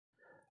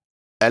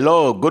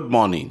Hello, good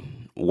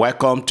morning.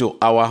 Welcome to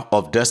Hour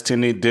of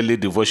Destiny Daily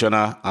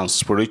Devotional and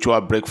Spiritual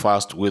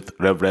Breakfast with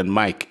Reverend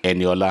Mike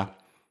Eniola.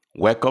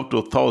 Welcome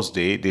to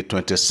Thursday, the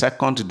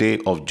 22nd day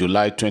of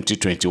July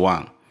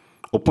 2021.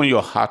 Open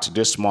your heart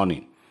this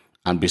morning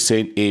and be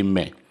saying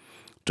Amen.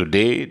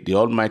 Today, the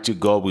Almighty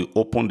God will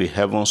open the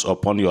heavens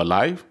upon your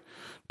life.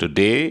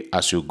 Today,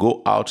 as you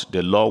go out,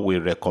 the Lord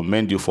will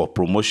recommend you for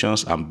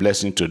promotions and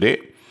blessing today.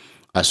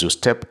 As you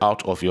step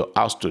out of your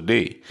house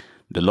today,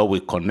 the Lord will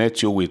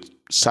connect you with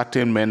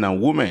certain men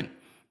and women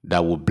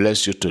that will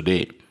bless you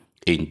today.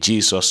 In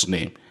Jesus'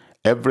 name,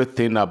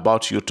 everything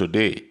about you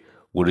today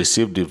will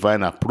receive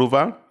divine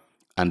approval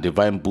and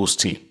divine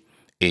boosting.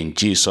 In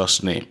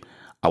Jesus' name,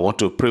 I want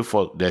to pray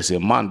for, there's a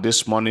man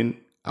this morning,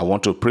 I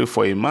want to pray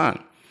for a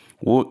man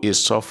who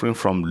is suffering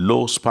from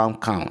low sperm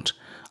count.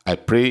 I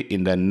pray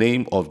in the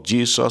name of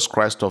Jesus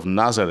Christ of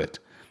Nazareth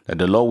that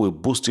the Lord will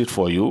boost it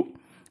for you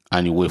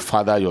and you will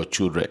father your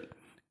children.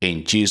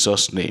 In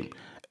Jesus' name,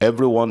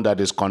 everyone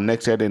that is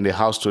connected in the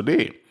house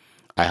today,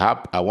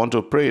 I want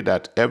to pray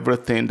that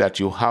everything that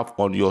you have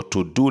on your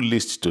to-do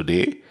list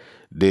today,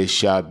 they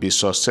shall be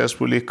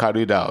successfully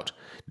carried out.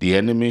 The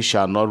enemy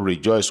shall not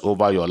rejoice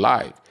over your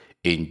life.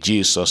 In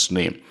Jesus'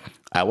 name,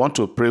 I want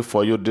to pray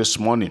for you this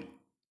morning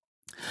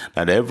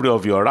that every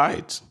of your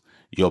rights,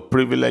 your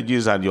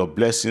privileges, and your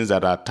blessings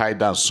that are tied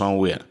down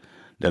somewhere.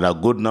 There are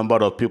a good number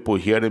of people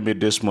hearing me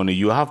this morning.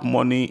 You have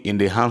money in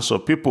the hands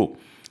of people.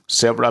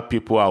 Several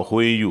people are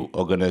owing you.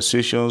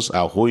 Organizations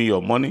are owing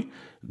your money.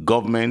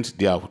 Government,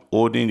 they are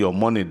holding your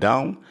money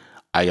down.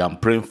 I am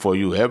praying for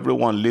you.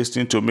 Everyone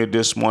listening to me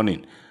this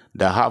morning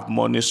that have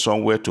money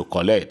somewhere to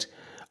collect,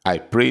 I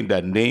pray in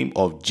the name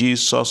of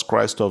Jesus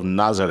Christ of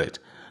Nazareth.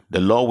 The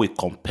Lord will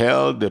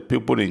compel the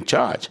people in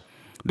charge.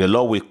 The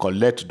Lord will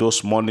collect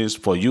those monies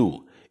for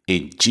you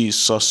in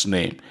Jesus'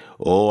 name.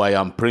 Oh, I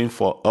am praying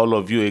for all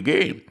of you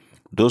again.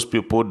 Those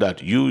people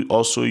that you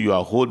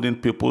are holding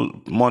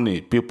people's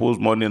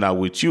money are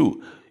with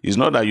you. It's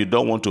not that you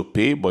don't want to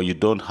pay, but you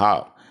don't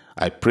have.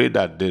 I pray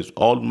that the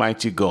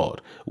Almighty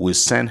God will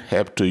send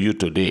help to you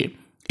today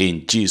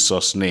in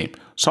Jesus' name.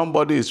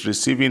 Somebody is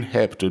receiving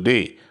help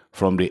today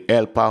from the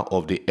helper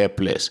of the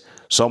helpless.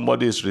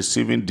 Somebody is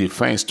receiving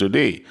defense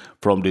today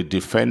from the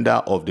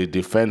defender of the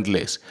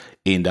defenseless.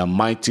 In the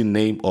mighty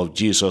name of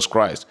Jesus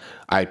Christ,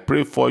 I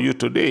pray for you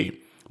today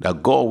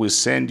that God will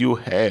send you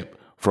help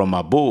from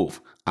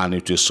above and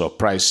it will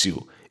surprise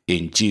you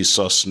in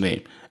Jesus'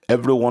 name.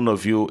 Every one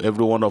of you,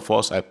 every one of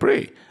us, I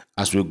pray,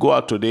 as we go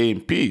out today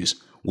in peace,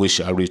 we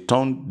shall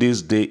return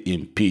this day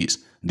in peace.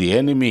 The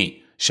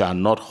enemy shall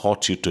not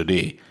hurt you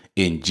today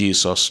in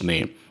Jesus'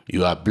 name.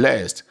 You are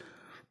blessed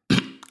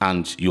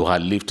and you are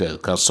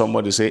lifted. Can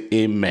somebody say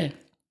amen?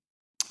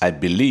 I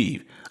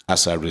believe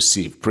as I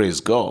receive.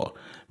 Praise God.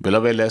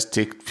 Beloved, let's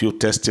take a few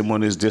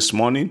testimonies this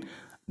morning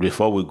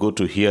before we go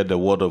to hear the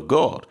word of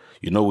God.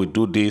 You know, we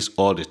do this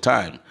all the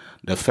time.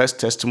 The first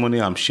testimony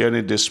I'm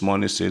sharing this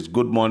morning says,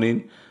 good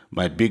morning,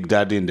 my big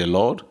daddy in the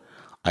Lord.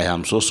 I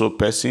am so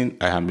person.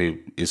 I am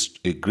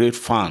a great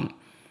fan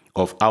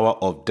of Hour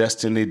of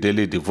Destiny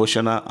Daily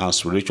Devotional and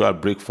Spiritual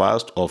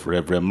Breakfast of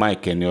Reverend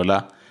Mike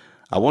Eniola.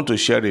 I want to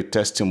share a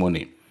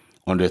testimony.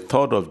 On the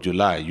 3rd of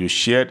July, you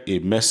shared a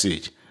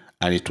message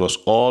and it was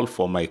all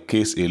for my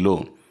case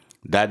alone.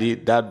 Daddy,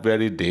 that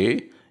very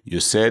day, you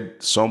said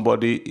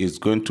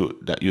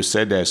you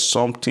said there's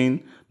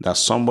something that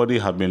somebody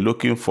have been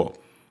looking for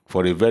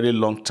a very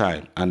long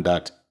time, and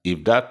that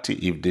if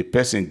the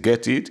person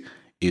get it,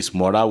 his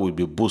morale will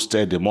be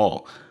boosted the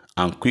more.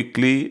 And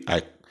quickly,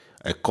 I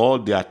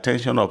called the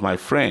attention of my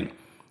friend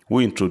who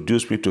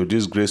introduced me to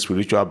this great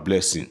spiritual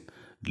blessing.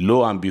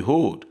 Lo and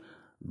behold,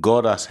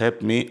 God has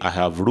helped me. I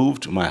have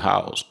roofed my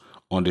house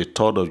on the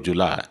 3rd of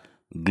July.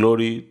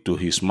 Glory to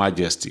His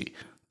Majesty.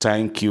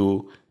 Thank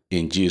you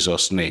in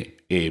Jesus' name.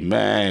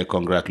 Amen.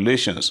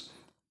 Congratulations.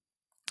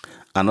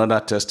 Another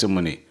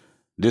testimony.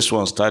 This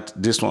one start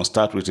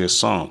with a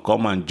song.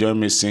 Come and join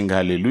me, sing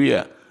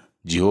hallelujah.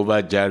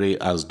 Jehovah Jireh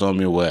has done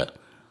me well.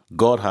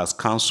 God has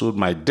canceled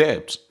my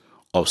debt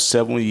of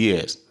 7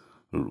 years,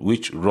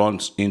 which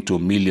runs into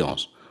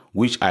millions,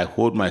 which I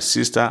hold my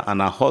sister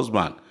and her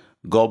husband.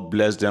 God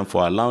bless them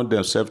for allowing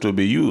themselves to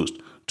be used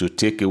to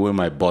take away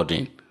my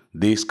burden.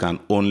 This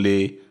can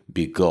only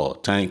be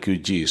God. Thank you,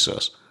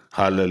 Jesus.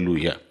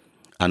 Hallelujah.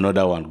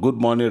 Another one. Good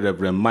morning,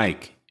 Reverend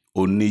Mike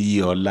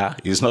Oniyiola.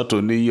 It's not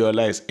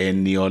Oniyiola, it's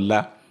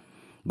Eniola.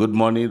 Good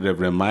morning,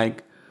 Reverend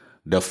Mike.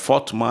 The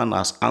 4th man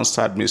has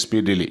answered me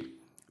speedily.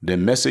 The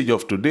message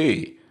of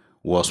today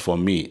was for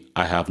me.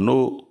 I have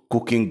no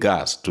cooking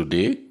gas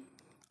today.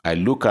 I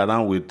look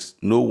around with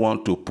no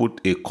one to put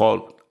a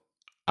call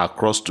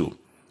across to.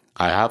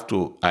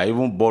 I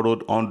even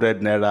borrowed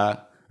 100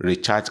 naira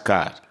recharge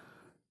card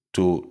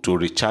to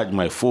recharge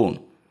my phone.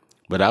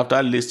 But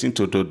after listening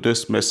to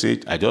this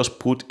message, I just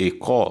put a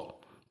call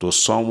to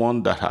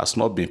someone that has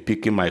not been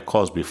picking my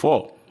calls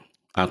before.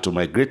 And to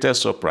my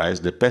greatest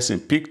surprise, the person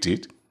picked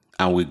it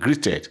and we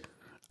greeted.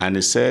 And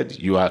he said,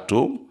 you are at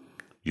home?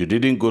 You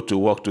didn't go to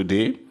work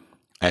today?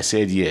 I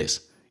said,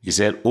 yes. He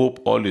said, hope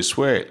all is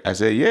well. I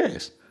said,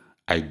 yes.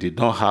 I did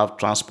not have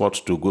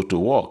transport to go to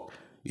work.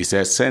 He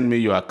said, send me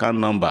your account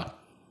number,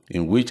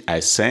 in which I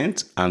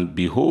sent, and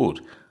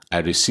behold, I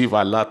received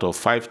a lot of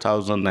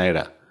 5,000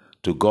 naira.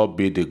 To God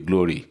be the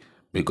glory.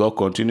 May God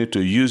continue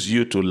to use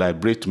you to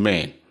liberate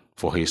men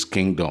for his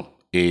kingdom.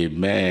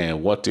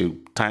 Amen. What a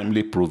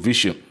timely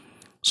provision.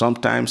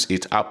 Sometimes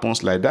it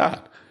happens like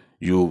that.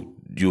 You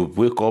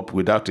wake up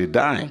without a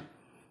dime,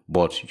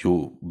 but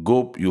you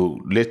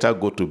later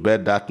go to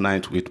bed that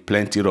night with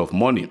plenty of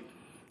money.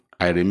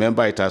 I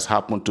remember it has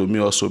happened to me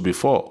also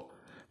before.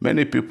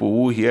 Many people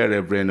who hear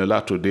Reverend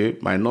Eniola today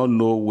might not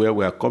know where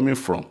we are coming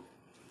from.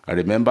 I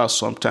remember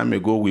some time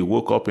ago we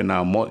woke up in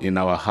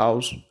our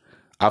house.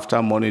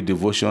 After morning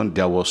devotion,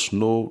 there was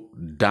no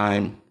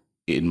dime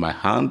in my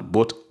hand.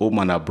 Both home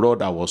and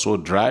abroad, I was so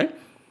dry.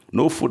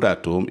 No food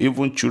at home.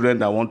 Even children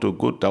that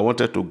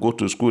wanted to go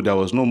to school, there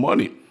was no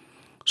money.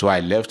 So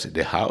I left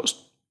the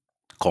house,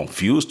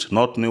 confused,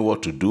 not knowing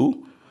what to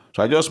do.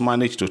 So I just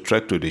managed to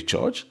trek to the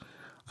church,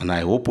 and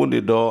I opened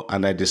the door,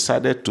 and I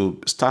decided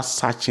to start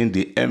searching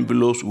the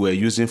envelopes we were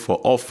using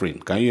for offering.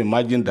 Can you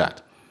imagine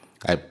that?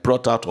 I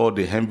brought out all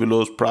the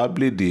envelopes.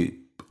 Probably the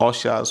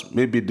ushers,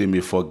 maybe they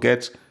may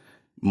forget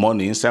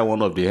money inside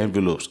one of the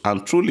envelopes.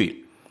 And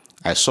truly,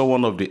 I saw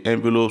one of the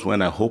envelopes.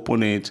 When I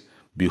opened it,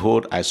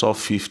 behold, I saw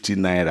 50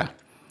 naira.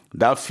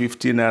 That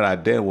 50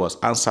 naira then was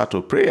answer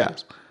to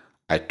prayers.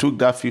 I took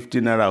that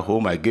 50 naira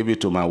home. I gave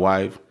it to my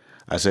wife.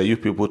 I said, you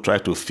people try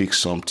to fix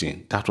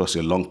something. That was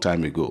a long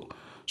time ago.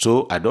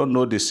 So I don't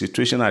know the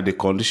situation and the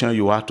condition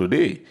you are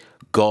today.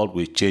 God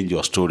will change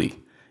your story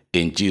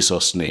in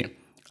Jesus' name.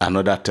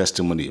 Another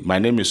testimony. My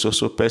name is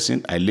Soso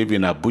Person. I live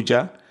in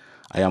Abuja.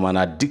 I am an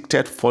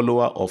addicted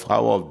follower of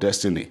Hour of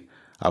Destiny.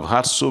 I've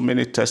had so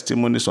many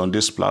testimonies on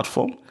this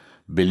platform,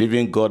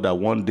 believing God that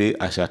one day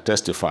I shall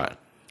testify.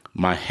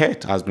 My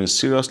health has been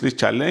seriously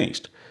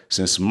challenged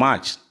since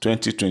March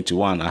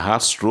 2021. I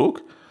had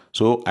stroke,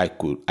 so I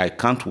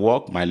can't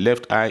walk. My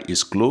left eye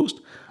is closed.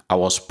 I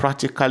was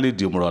practically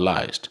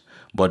demoralized.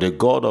 But the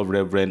God of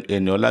Reverend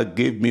Eniola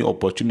gave me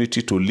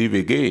opportunity to live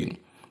again.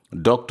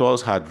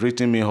 Doctors had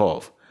written me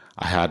off.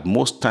 I had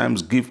most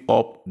times given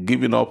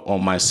up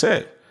on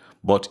myself.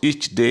 But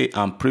each day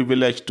I'm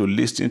privileged to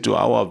listen to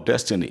Hour of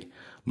Destiny.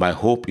 My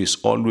hope is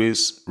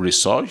always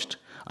resurged,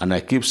 and I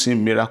keep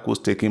seeing miracles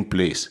taking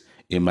place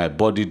in my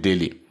body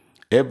daily.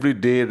 Every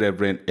day,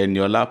 Reverend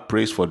Eniola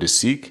prays for the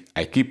sick.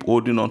 I keep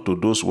holding on to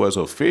those words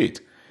of faith.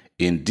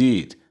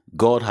 Indeed,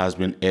 God has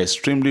been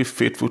extremely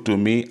faithful to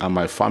me and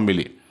my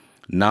family.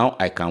 Now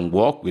I can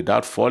walk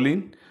without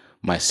falling.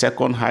 My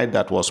second eye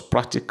that was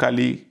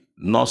practically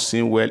not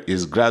seeing well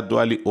is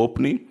gradually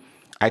opening.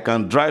 I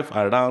can drive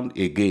around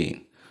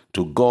again.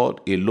 To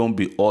God alone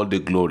be all the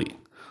glory.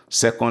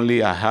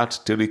 Secondly, I had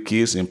 3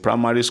 kids in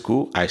primary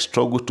school. I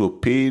struggled to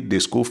pay the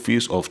school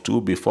fees of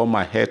 2 before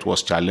my health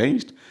was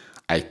challenged.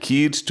 I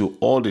keyed to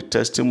all the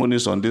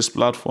testimonies on this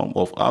platform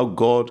of how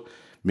God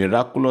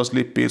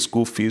miraculously paid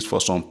school fees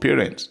for some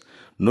parents,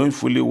 knowing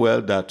fully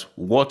well that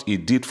what he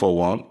did for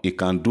one, he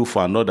can do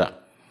for another.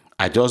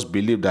 I just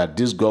believe that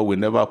this God will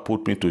never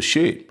put me to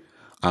shame.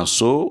 And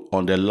so,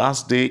 on the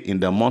last day in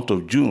the month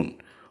of June,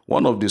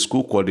 one of the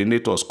school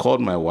coordinators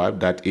called my wife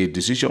that a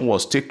decision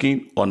was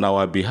taken on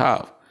our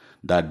behalf,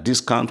 that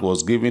discount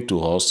was given to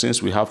us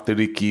since we have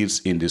 3 kids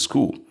in the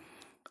school.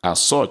 As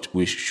such,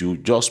 we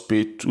should just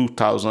pay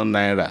 2,000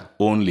 naira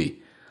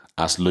only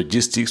as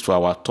logistics for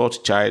our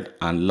 3rd child.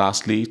 And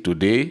lastly,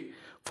 today,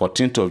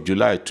 14th of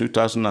July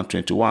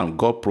 2021,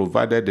 God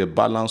provided the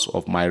balance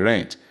of my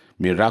rent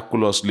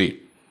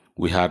miraculously.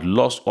 We had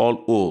lost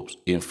all hopes.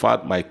 In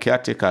fact, my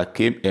caretaker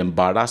came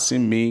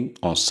embarrassing me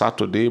on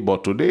Saturday,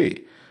 but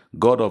today,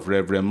 God of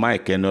Reverend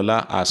Mike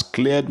Eniola has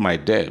cleared my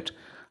debt.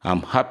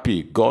 I'm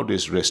happy God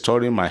is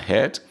restoring my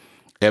health.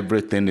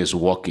 Everything is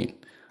working.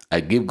 I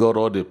give God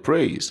all the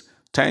praise.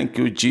 Thank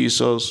you,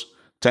 Jesus.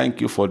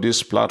 Thank you for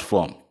this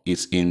platform.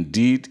 It's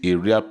indeed a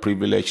real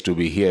privilege to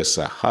be here,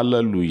 sir.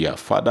 Hallelujah.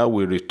 Father,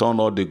 we return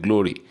all the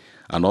glory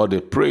and all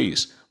the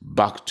praise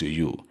back to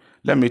you.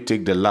 Let me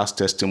take the last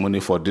testimony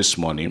for this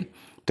morning.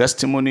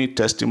 Testimony,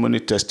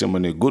 testimony,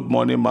 testimony. Good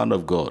morning, man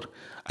of God.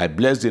 I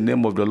bless the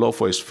name of the Lord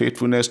for his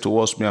faithfulness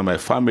towards me and my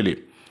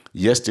family.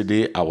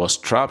 Yesterday, I was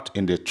trapped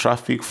in the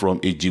traffic from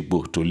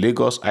Ejigbo to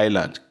Lagos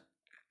Island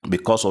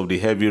because of the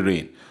heavy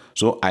rain.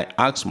 So I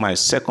asked my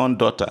second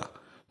daughter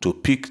to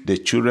pick the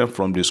children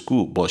from the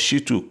school, but she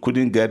too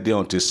couldn't get there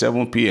until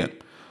 7 p.m.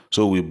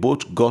 So we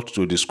both got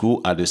to the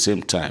school at the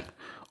same time.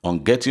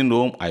 On getting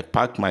home, I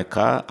parked my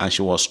car, and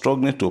she was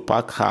struggling to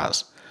park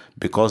hers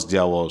because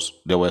there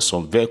were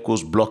some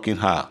vehicles blocking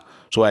her.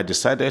 So I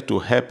decided to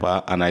help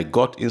her, and I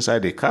got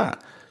inside the car.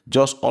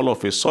 Just all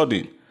of a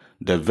sudden,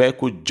 the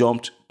vehicle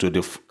jumped to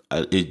the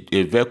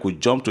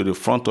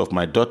front of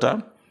my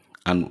daughter,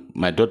 and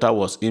my daughter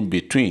was in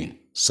between.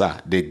 Sir,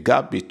 the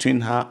gap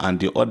between her and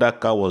the other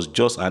car was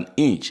just an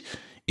inch.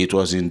 It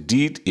was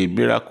indeed a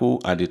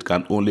miracle, and it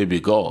can only be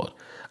God.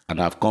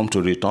 And I've come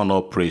to return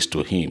all praise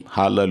to him.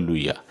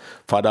 Hallelujah.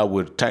 Father,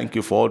 we thank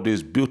you for all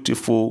these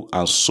beautiful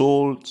and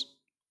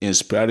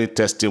inspiring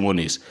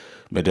testimonies.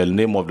 May the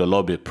name of the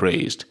Lord be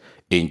praised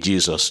in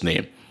Jesus'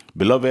 name.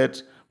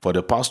 Beloved, for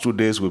the past 2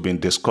 days, we're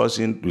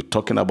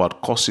talking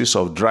about causes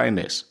of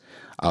dryness.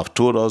 I've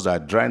told us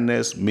that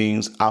dryness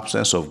means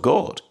absence of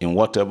God in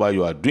whatever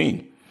you are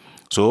doing.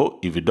 So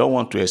if you don't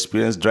want to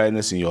experience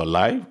dryness in your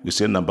life, we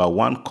say number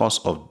one cause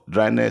of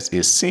dryness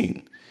is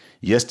sin.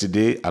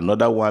 Yesterday,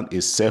 another one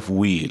is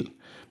self-will.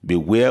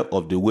 Beware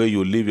of the way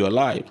you live your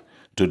life.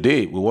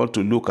 Today, we want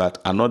to look at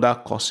another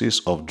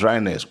causes of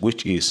dryness,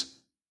 which is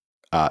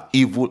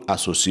evil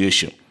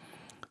association.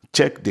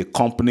 Check the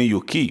company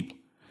you keep.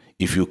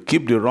 If you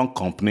keep the wrong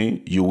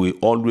company, you will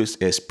always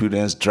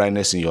experience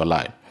dryness in your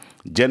life.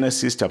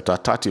 Genesis chapter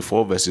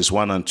 34, verses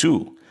 1 and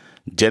 2.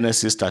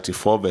 Genesis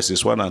 34,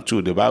 verses 1 and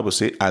 2, the Bible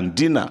says, "And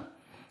Dinah,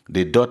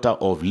 the daughter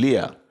of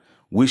Leah,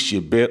 which she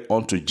bare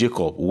unto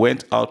Jacob,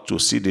 went out to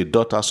see the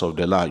daughters of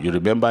the land." You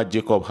remember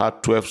Jacob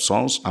had 12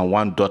 sons and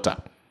 1 daughter.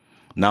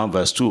 Now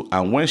verse 2,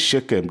 "And when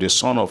Shechem, the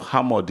son of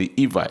Hamor the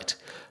Hivite,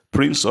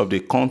 prince of the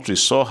country,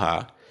 saw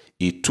her,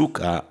 he took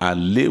her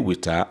and lay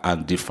with her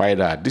and defied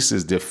her." This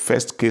is the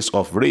first case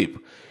of rape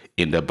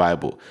in the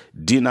Bible.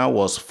 Dinah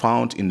was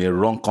found in the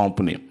wrong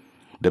company.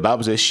 The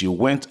Bible says she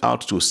went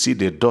out to see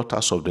the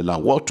daughters of the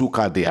land. What took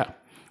her there?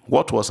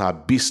 What was her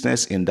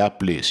business in that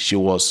place? She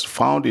was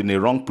found in the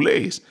wrong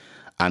place.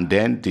 And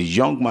then the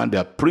young man,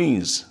 the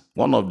prince,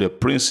 one of the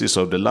princes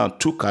of the land,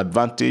 took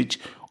advantage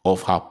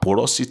of her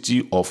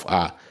porosity, of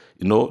her,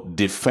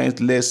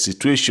 defenseless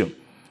situation.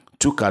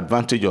 Took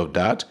advantage of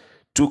that,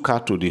 took her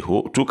to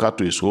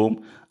his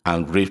home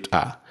and raped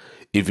her.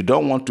 If you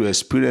don't want to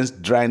experience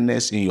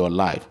dryness in your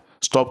life,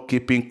 stop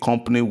keeping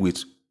company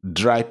with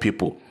dry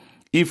people.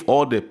 If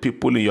all the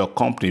people in your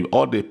company,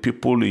 all the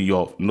people in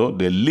your,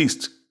 the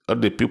list, all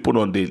the people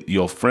on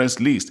your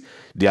friends list,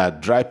 they are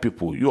dry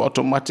people,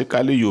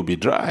 you'll be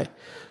dry.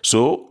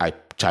 So I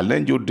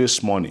challenge you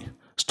this morning,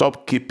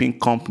 stop keeping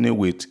company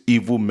with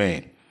evil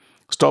men.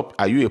 Stop.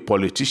 Are you a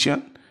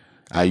politician?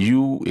 Are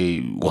you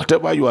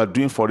whatever you are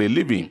doing for a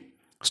living?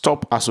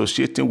 Stop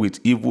associating with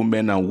evil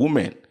men and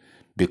women,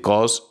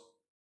 because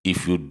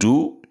if you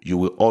do, you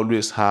will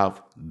always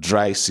have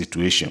dry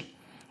situation.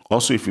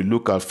 Also, if you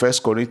look at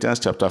 1 Corinthians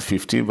chapter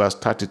 15, verse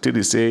 33,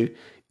 it says,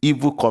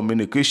 "Evil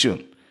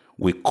communication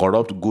will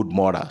corrupt good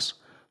morals."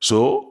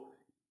 So,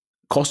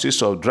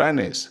 causes of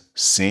dryness: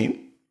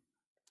 sin,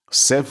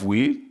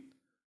 self-will,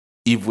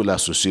 evil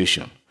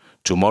association.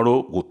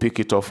 Tomorrow, we'll pick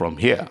it up from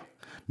here.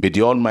 May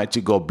the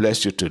Almighty God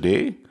bless you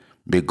today.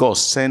 May God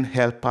send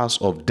helpers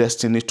of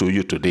destiny to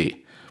you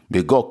today.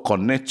 May God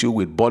connect you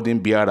with burden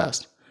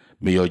bearers.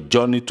 May your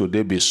journey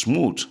today be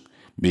smooth.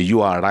 May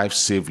you arrive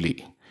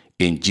safely.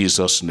 In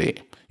Jesus' name,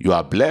 you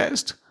are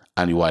blessed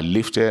and you are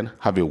lifted.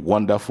 Have a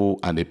wonderful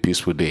and a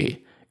peaceful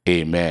day.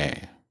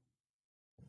 Amen.